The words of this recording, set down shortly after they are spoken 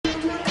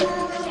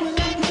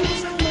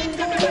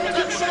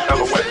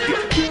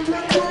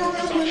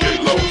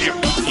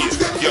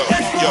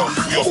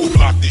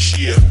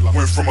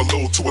from a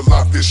little to a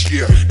lot this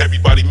year.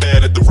 Everybody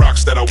mad at the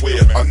rocks that I wear.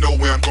 I know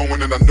where I'm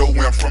going and I know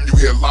where I'm from. You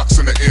hear locks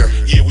in the air.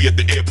 Yeah, we at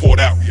the airport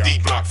out.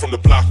 D-block from the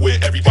block where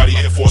everybody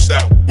Air Forced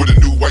out. With a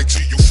new white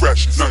tee, you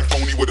fresh. Nothing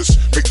phony with us.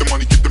 Make the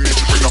money, get the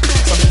mansion, bring up.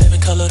 From the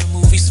living color to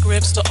movie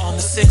scripts to on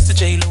the 6 to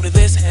J-Lo to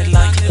this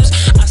headline clips.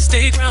 I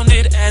stay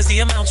grounded as the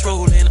amounts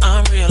roll in.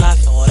 I'm real, I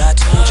thought I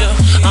told you.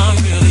 I'm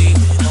really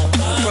on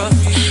Oprah.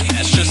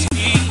 That's just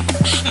me.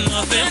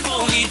 Nothing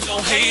phony,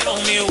 don't hate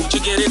on me. What you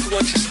get is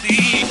what you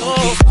see.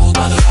 Oh, fooled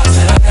by the rocks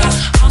that I got.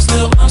 I'm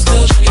still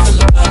Jenny from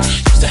the block.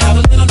 Used to have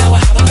a little, now I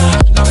have a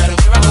lot. No matter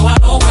where I go, I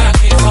know where I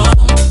came from.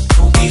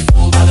 Don't be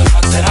fooled by the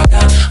rocks that I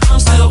got. I'm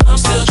still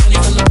Jenny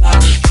from the block.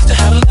 Used to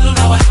have a little,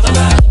 now I have a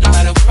lot. No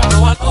matter where I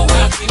go, I know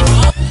where I came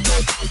from.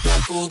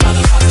 Fooled by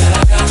the rocks that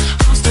I got.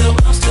 I'm still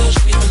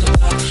Jenny from the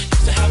block.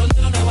 Used to have a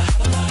little, now I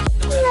have a lot.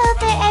 Hello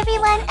there,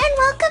 everyone, and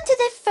welcome to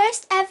the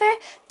first ever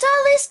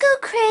Dollies Go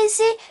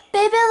Crazy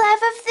Baby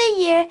Life of the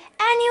Year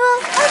annual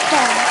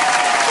event.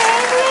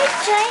 And we're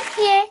joined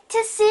here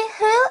to see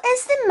who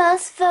is the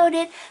most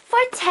voted for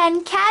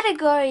 10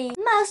 categories.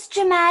 Most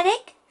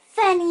dramatic,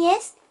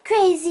 funniest,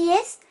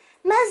 craziest,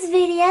 most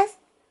videos,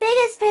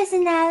 biggest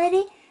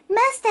personality,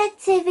 most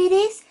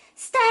activities,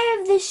 star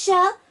of the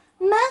show,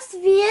 most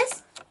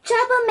views,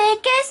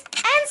 troublemakers,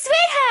 and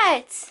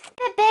sweethearts.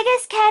 The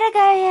biggest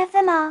category of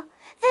them all,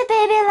 the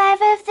Baby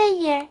Life of the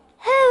Year.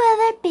 Who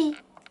will it be?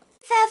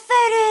 Without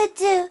further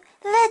ado,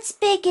 let's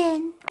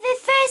begin. The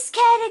first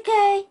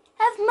category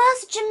of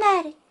most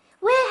dramatic,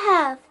 we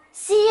have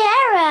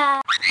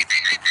Sierra.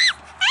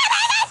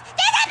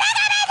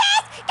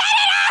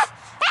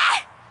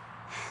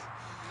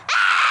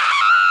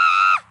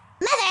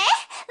 Mother,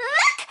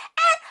 look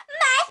at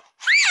my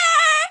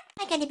hair!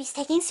 I'm gonna be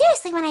taken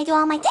seriously when I do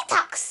all my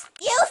TikToks.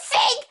 You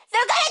think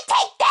they're gonna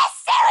take this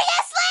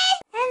seriously?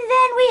 And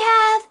then we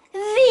have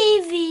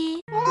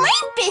Vivi. My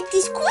bed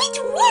is quite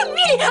warm,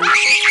 really.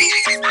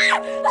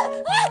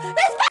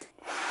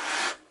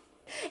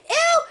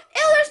 Ew,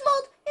 there's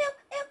mold. Ew.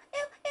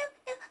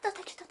 Don't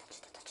touch it.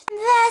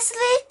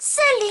 Lastly,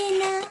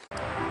 Selena.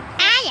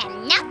 I am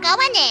not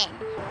going in.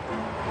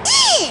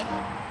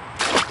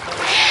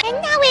 And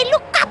now it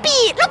look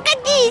copy. Look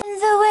at this.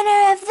 The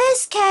winner of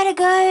this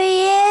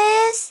category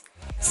is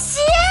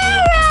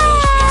Sierra.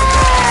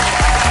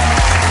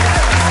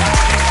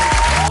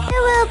 Who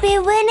will be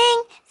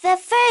winning the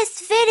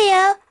first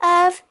video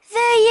of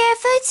the year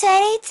for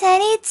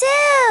 2022.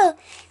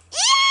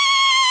 Yay!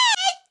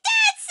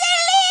 That's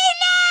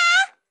Selena!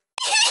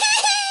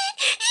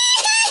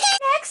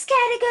 Next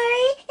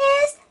category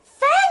is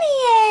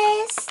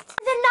funniest.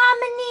 The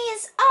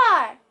nominees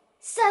are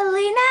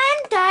Selena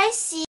and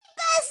Darcy.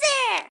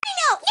 Buzzer! I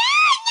know!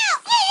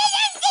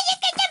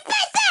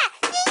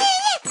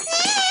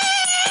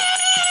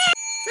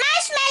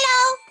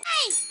 Marshmallow!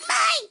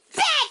 My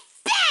bed!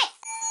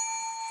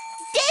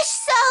 Dish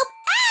soap!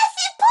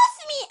 You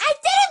pushed me! I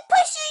didn't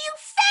push you, you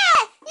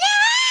fat!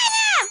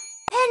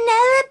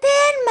 Penelope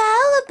and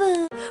Malibu.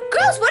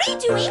 Girls, what are you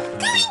doing?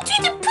 Going to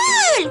the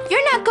pool!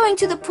 You're not going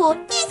to the pool.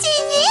 Yes, I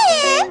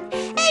am.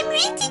 I'm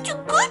ready to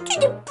go to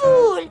the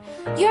pool.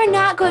 You're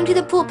not going to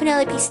the pool,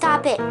 Penelope.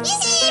 Stop it.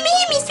 Yes, I am.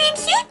 My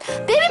swimsuit.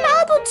 Baby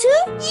Malibu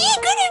too? Yeah,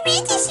 gonna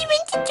read this. She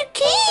wanted to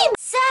came.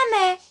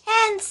 Summer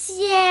and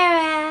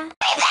Sierra.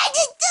 I've had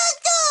the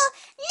tutu.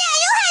 Now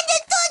you had the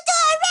tutu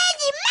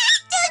already. My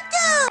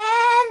tutu.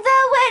 And the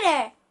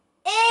winner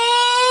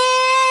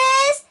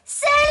is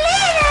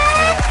Selena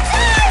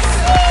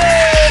Darcy.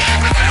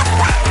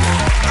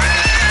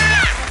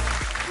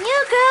 You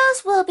girls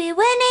will be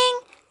winning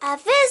a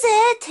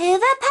visit to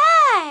the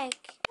park.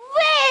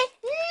 Wait,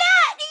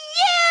 not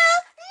you!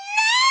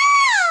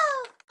 No!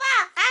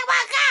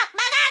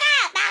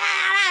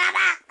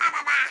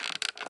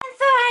 And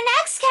for our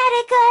next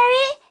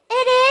category,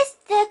 it is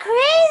the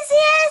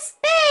craziest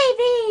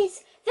babies.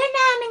 The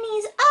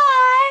nominees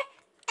are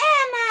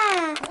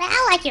Emma.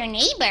 Well, like your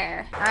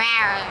neighbor.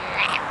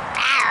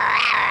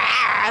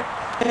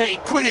 Hey,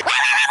 quit it!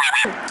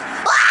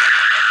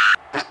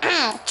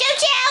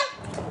 Choo-choo!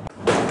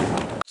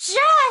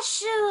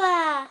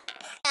 Joshua.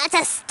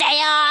 To stay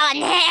on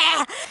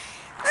here.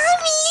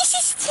 Mommy,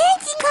 she's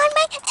standing on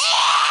my... Get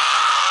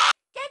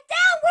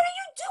down! What are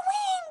you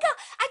doing?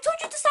 I told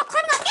you to stop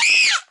climbing on...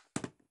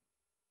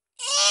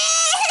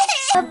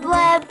 The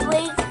blood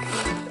break.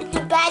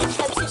 The bad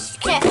cups are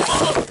scared.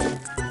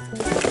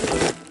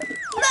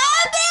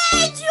 Mommy,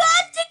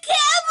 drop the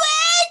camera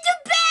in the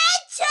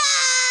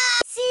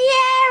bathtub!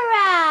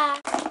 Sierra!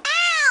 Ow!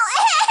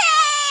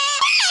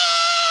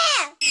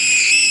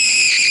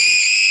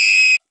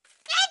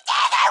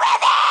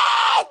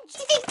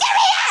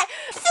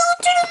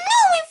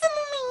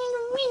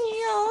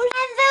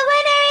 And the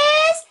winner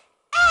is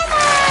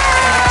Emma!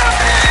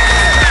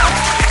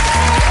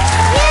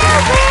 You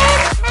win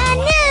a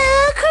new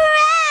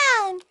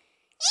crown!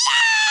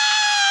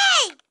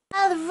 Yay!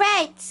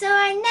 Alright, so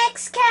our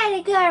next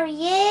category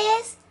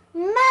is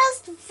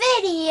most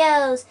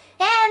videos.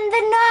 And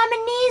the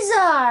nominees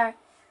are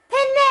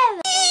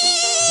Penelope,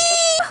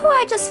 who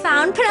I just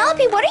found.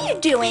 Penelope, what are you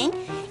doing?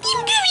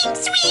 I'm doing going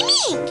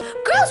swimming.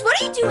 Girls,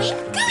 what are you doing?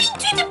 Going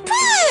to the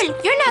pool.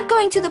 You're not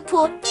going to the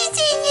pool. Yes,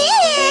 I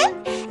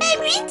am. I'm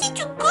ready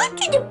to go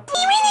to the pool.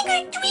 I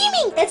want to go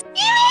swimming. It's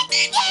You want to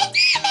get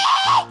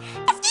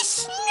swimming? Of the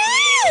snow.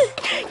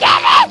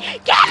 Get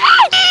it! Get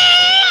it!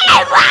 I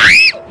won!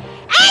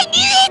 I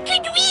knew I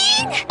could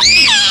win!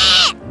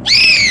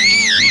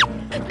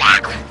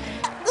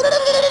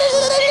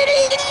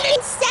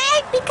 It's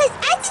sad because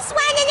I just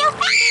want to know.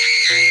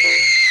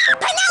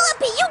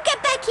 Penelope, you get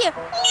back here.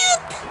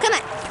 Nope. Come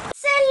on.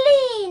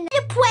 Celine.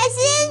 A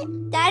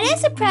present? That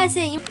is a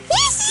present.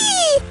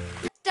 Easy!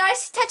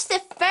 Darcy touched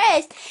it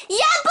first.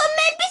 Yeah, but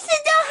maybe she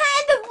don't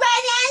have the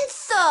right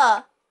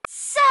answer.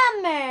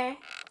 Summer.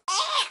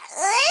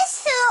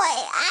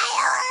 Sorry, I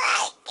don't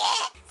like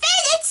it.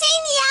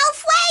 Fettuccine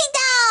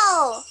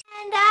Alfredo!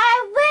 And our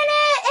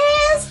winner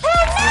is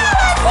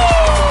Penelope!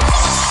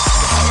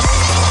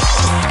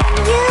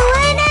 You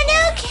win a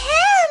new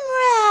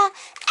camera!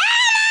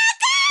 Oh my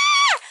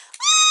god!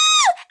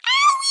 Ooh!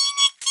 I win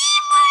a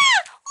camera!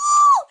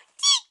 Ooh!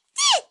 Tick,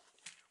 tick!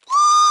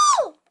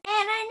 Ooh!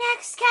 And our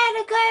next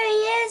category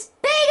is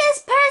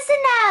biggest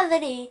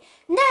personality.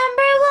 Number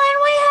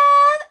 1 we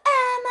have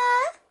Emma.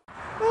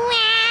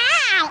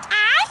 Wow!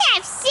 I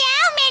have so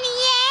many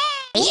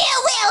eggs! You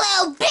will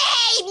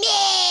obey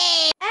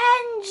me!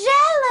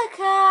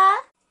 Angelica.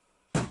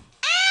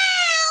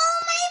 Ow!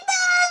 My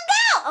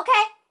bongo!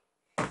 Okay.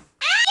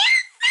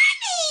 You're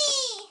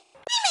funny!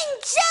 I'm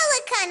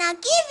Angelica, now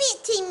give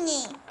it to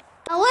me.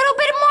 A little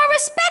bit more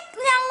respect,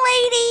 young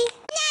lady.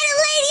 Not a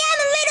lady,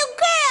 I'm a little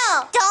girl.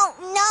 Don't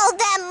know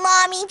them,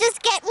 Mommy.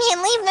 Just get me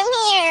and leave them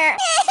here.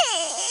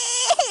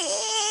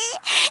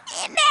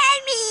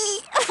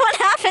 Mommy! What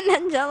happened,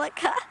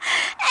 Angelica?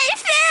 I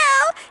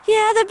fell.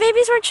 Yeah, the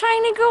babies were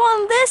trying to go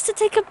on this to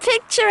take a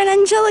picture, and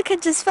Angelica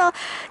just fell.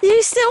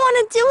 You still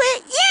want to do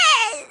it?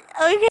 Yes!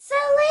 Okay.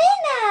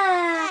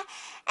 Selena.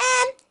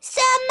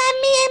 So,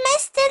 Mommy, am I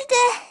still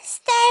the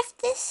star of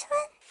this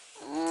one?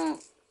 No!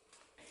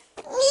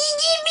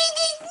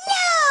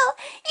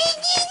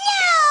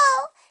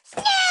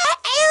 No!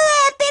 I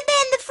love Pippa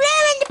and the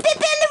flower and the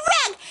Pippa and the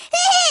rug!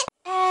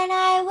 And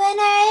our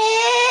winner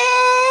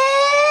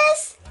is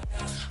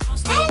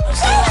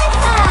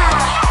Angelica.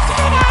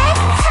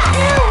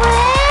 You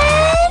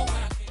win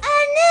a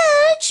new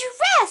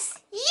dress.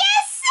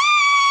 Yes,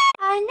 sir!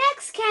 Our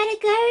next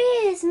category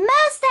is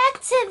most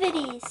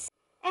activities,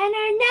 and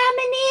our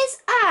nominees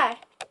are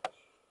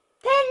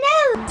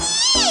Penelope,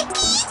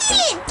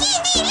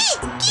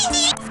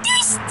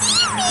 They're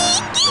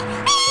stealing!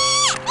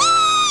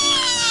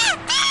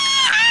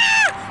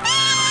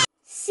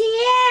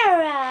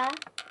 Sierra,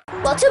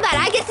 Well, too bad.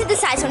 I get to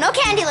decide, so no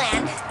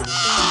Candyland.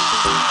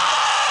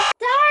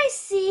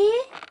 Darcy,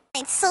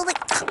 It's so like,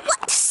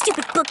 what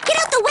stupid book? Get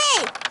out the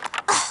way!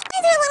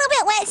 They're a little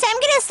bit wet, so I'm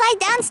gonna slide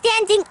down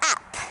standing up.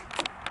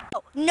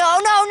 Oh, no,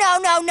 no, no,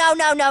 no, no,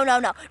 no, no, no,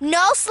 no.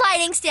 No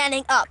sliding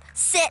standing up.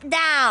 Sit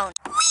down.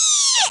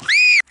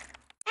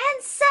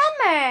 and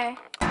Summer.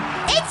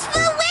 It's for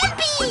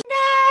Wimpy! And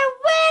our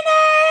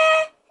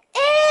winner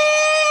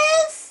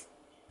is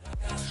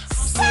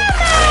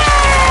Summer.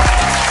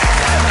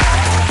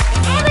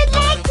 I would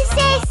like to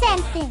say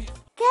something.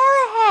 Go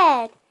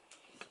ahead.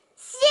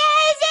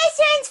 Sierra, this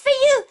one's for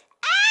you.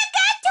 I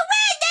got to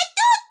wear the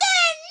tutu,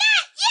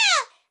 not you!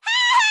 Ha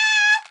ha!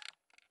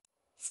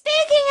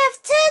 Speaking of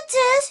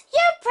tutus,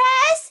 your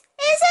prize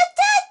is a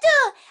tutu.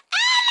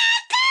 Oh my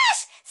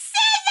gosh!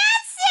 Say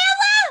that,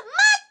 Sierra!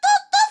 More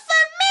tutu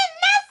for me,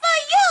 not for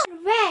you!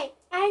 Right.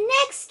 Our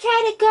next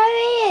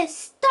category is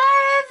Star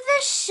of the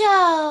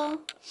Show.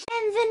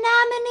 And the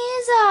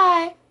nominees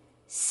are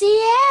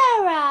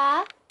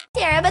Sierra.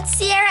 But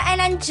Sierra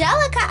and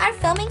Angelica are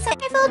filming some.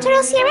 Hey, little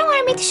turtle, Sierra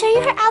wanted me to show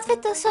you her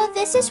outfit, though, so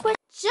this is what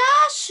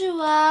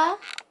Joshua.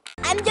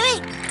 I'm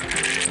doing it.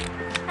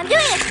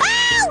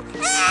 Oh!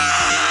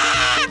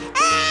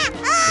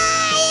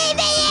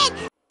 Idiot!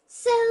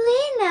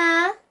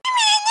 Selena. I'm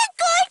gonna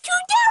go to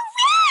the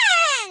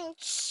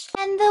ranch!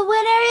 And the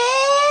winner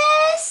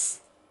is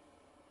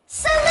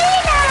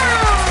Selena.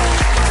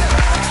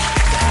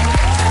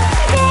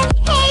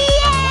 Hey,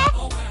 I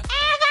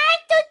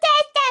want to say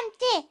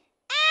something.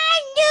 I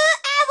knew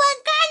I was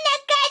gonna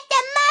get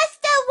the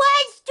most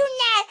awards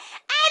tonight.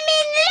 I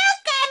mean,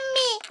 look at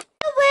me.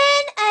 You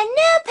win a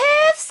new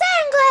pair of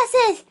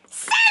sunglasses.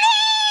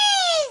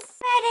 Sunnies!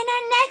 Right, and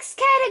our next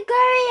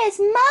category is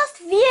most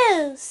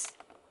views.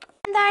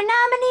 And our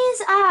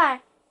nominees are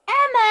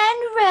Emma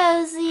and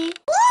Rosie.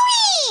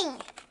 Boring!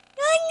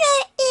 No,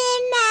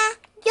 Emma.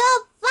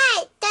 You're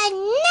right. There's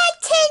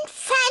nothing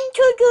fun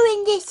to do in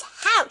this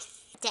house.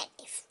 Then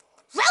if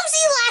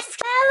Rosie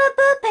left.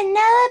 Malibu,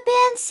 Penelope,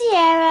 and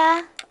Sierra.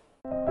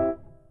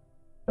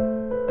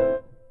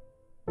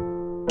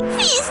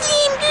 Obviously,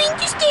 I'm going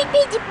to stay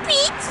by the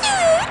pizza.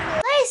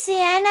 Lacey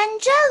and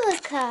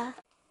Angelica.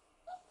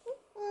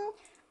 Oh,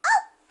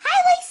 hi,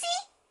 Lacey.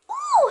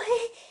 Oh,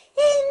 hi,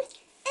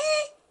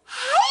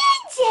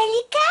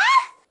 Angelica.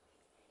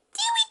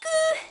 There we go.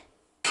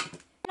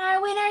 And our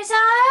winners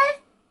are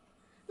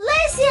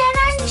Lacey and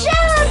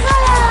Angelica.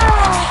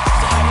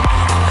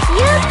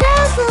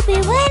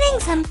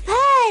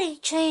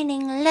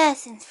 training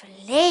lessons for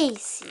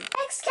lazy.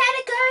 Next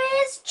category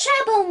is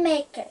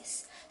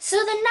troublemakers. So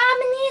the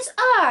nominees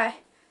are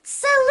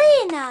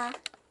Selena.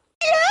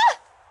 Hello?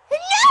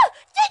 No!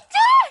 The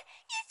door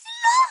is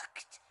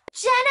locked!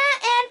 Jenna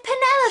and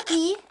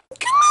Penelope.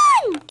 Come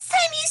on!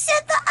 Sam, you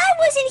said that I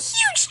was in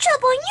huge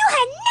trouble and you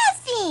had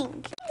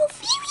nothing! Oh,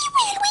 very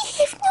well, we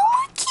have no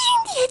more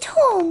candy at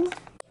home.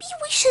 Maybe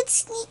we should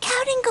sneak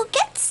out and go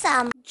get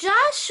some.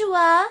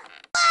 Joshua.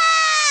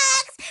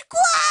 Quacks!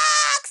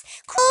 Quacks!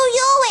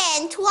 You're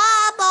in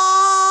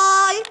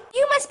trouble!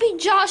 You must be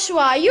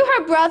Joshua. You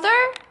her brother?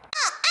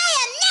 I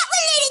am not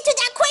related to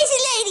that crazy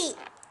lady!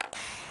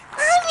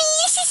 Mommy,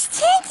 she's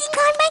standing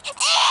on my...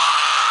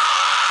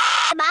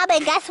 Mom,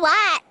 and guess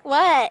what?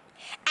 What?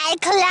 I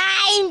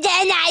climbed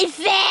and I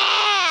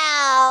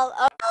fell!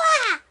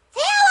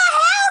 Sarah,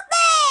 help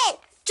me!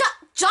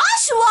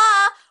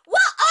 Joshua!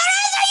 What on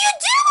earth are you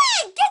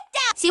doing? Get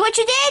down! See what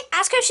you did?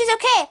 Ask her if she's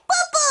okay.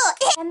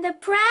 Boo-boo! And the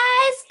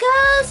prize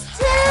goes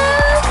to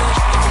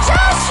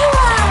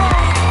Joshua!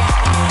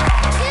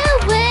 You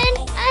win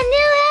a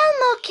new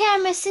Elmo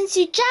camera since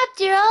you dropped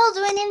your old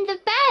one in the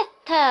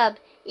bathtub.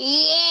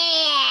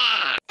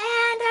 Yeah!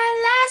 And our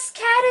last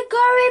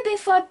category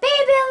before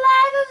Baby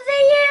Alive of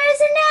the Year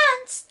is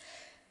announced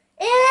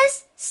is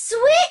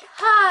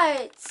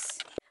Sweethearts.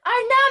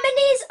 Our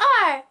nominees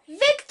are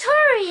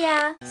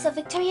Victoria. So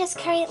Victoria's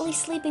currently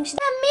sleeping.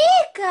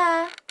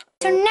 Tamika.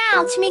 So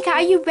now, Tamika,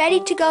 are you ready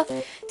to go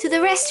to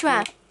the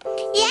restaurant?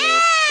 Yeah,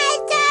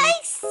 I'm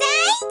so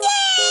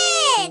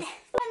excited!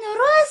 And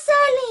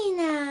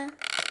Rosalina.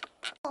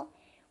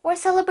 We're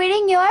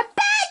celebrating your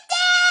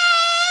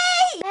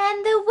birthday!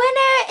 And the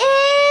winner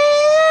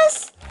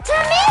is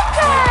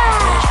Tamika!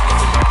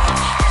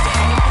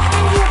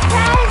 And your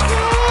prize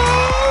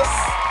is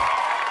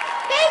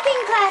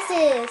baking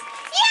classes!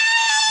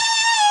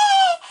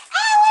 Yay!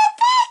 Our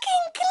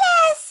baking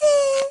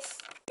classes!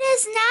 It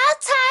is now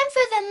time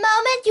for the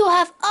moment you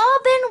have all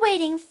been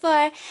waiting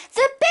for,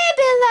 the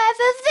Baby Life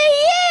of the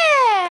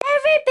Year!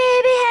 Every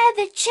baby had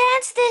the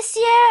chance this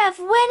year of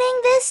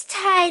winning this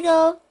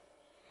title.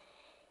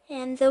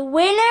 And the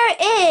winner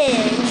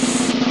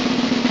is...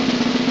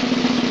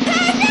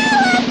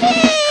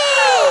 Penelope!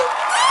 Oh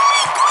my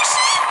gosh,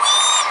 I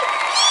win!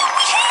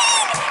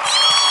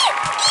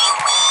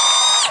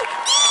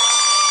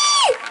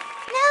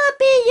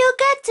 Penelope, you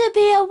got to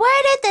be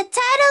awarded the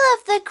title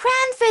of the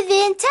crown for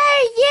the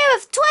entire year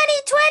of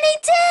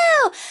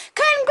 2022!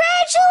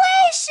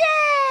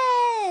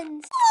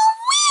 Congratulations! Oh,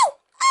 wow!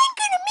 I'm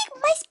gonna make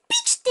my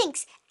speech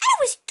things. I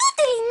was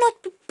totally not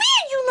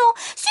prepared, you know.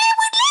 So I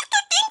would like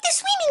to thank the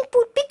swimming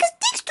pool because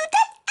thanks to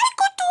that, I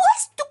got to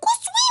us to go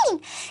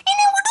swimming. And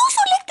I would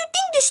also like to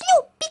thank the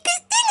snow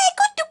because then I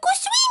got to go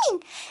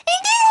swimming. And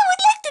then I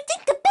would like to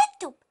thank the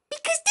bathtub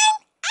because then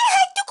I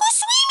had to go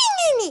swimming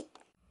in it.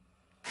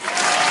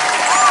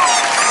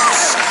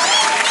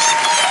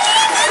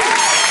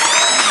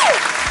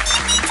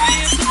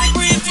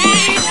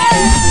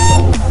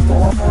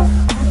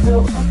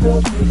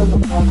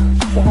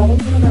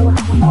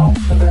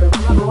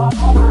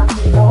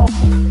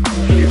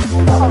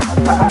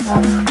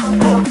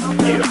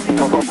 Yeah.